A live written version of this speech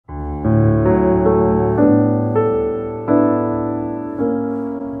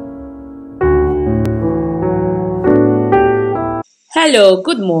Hello,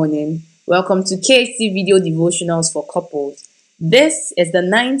 good morning. Welcome to KC Video Devotionals for Couples. This is the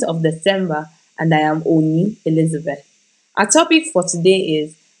 9th of December and I am Oni Elizabeth. Our topic for today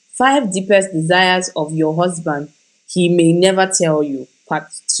is 5 deepest desires of your husband he may never tell you,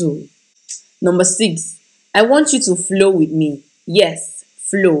 part 2. Number 6, I want you to flow with me. Yes,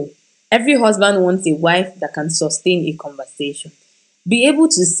 flow. Every husband wants a wife that can sustain a conversation. Be able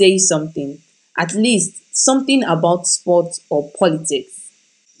to say something, at least something about sports or politics.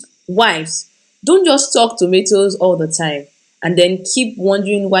 Wives, don't just talk tomatoes all the time and then keep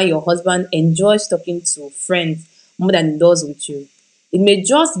wondering why your husband enjoys talking to friends more than he does with you. It may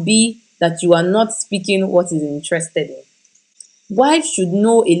just be that you are not speaking what he's interested in. Wives should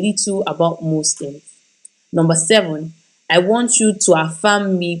know a little about most things. Number 7, I want you to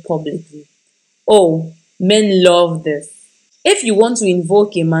affirm me publicly. Oh, men love this. If you want to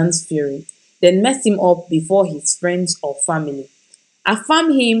invoke a man's fury, then mess him up before his friends or family.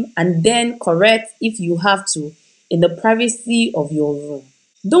 Affirm him and then correct if you have to in the privacy of your room.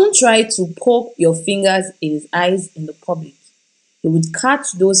 Don't try to poke your fingers in his eyes in the public. He would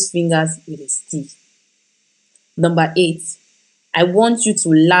catch those fingers with his teeth. Number 8, I want you to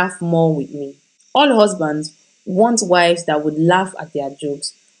laugh more with me. All husbands want wives that would laugh at their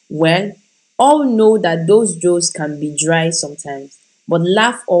jokes. Well, all know that those jokes can be dry sometimes, but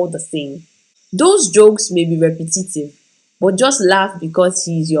laugh all the same. Those jokes may be repetitive, but just laugh because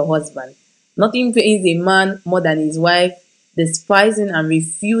he is your husband. Nothing pains a man more than his wife despising and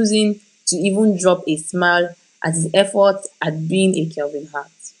refusing to even drop a smile at his efforts at being a Kelvin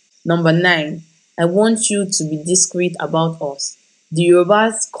Hart. Number 9, I want you to be discreet about us. The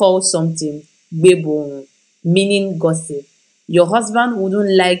Yorubas call something gbebohun, meaning gossip. Your husband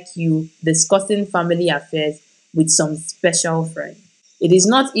wouldn't like you discussing family affairs with some special friend. It is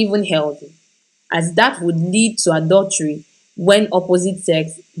not even healthy, as that would lead to adultery when opposite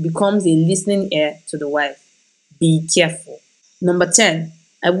sex becomes a listening ear to the wife. Be careful. Number 10,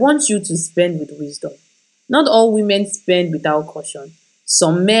 I want you to spend with wisdom. Not all women spend without caution.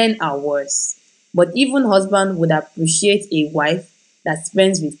 Some men are worse. But even husband would appreciate a wife that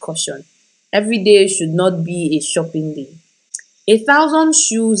spends with caution. Every day should not be a shopping day. 1,000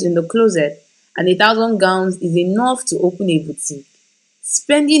 shoes in the closet and 1,000 gowns is enough to open a boutique.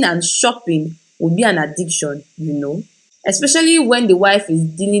 Spending and shopping would be an addiction, especially when the wife is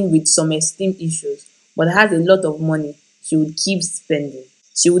dealing with some esteem issues but has a lot of money. She would keep spending.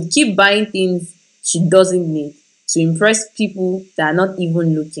 She would keep buying things she doesn't need to impress people that are not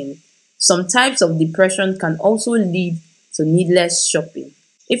even looking. Some types of depression can also lead to needless shopping.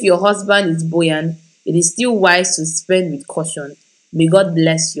 If your husband is buoyant, it is still wise to spend with caution. May God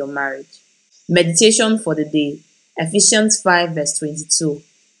bless your marriage. Meditation for the day. Ephesians 5 verse 22.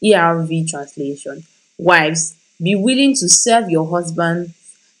 ERV translation. Wives, be willing to serve your husband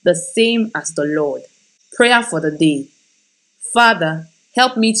the same as the Lord. Prayer for the day. Father,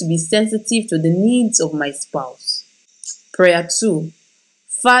 help me to be sensitive to the needs of my spouse. Prayer 2.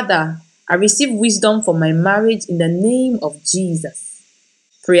 Father, I receive wisdom for my marriage in the name of Jesus.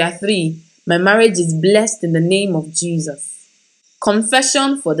 Prayer 3. My marriage is blessed in the name of Jesus.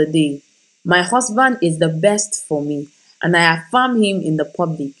 Confession for the day. My husband is the best for me, and I affirm him in the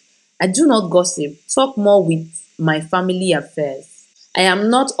public. I do not gossip, talk more with my family affairs. I am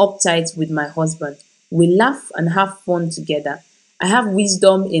not uptight with my husband. We laugh and have fun together. I have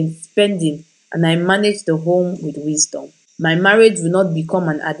wisdom in spending, and I manage the home with wisdom. My marriage will not become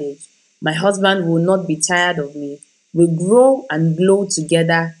an adage. My husband will not be tired of me. We grow and glow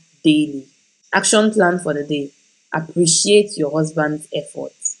together daily. Action plan for the day. Appreciate your husband's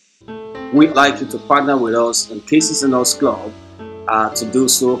efforts. We'd like you to partner with us in Cases and Us Club. To do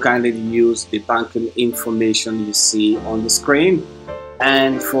so, kindly use the banking information you see on the screen.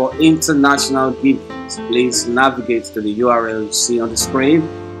 And for international givings, please navigate to the URL you see on the screen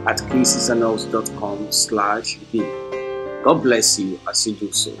at casesandus.com/give. God bless you as you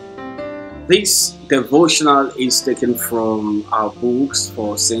do so. This devotional is taken from our books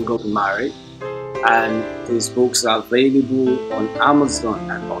for single married, and these books are available on Amazon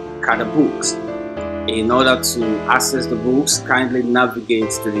and on Kada Books. In order to access the books, kindly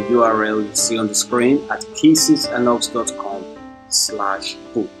navigate to the URL you see on the screen at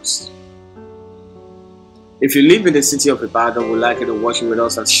casesandus.com/books. If you live in the city of Ibadan, we'd like you to worship with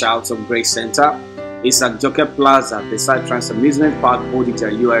us at Shouts of Grace Center. It's at Joker Plaza, beside Trans Amusement Park,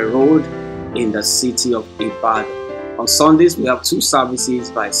 Bodija UI Road, in the city of Ibadan. On Sundays, we have 2 services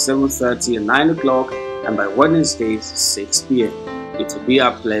by 7:30 and 9 o'clock, and by Wednesdays, 6 p.m. It will be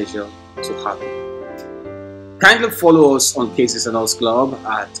our pleasure to have you. Kindly follow us on Cases and Us Club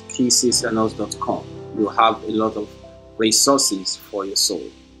at casesandus.com. You'll have a lot of resources for your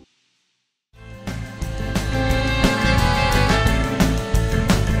soul.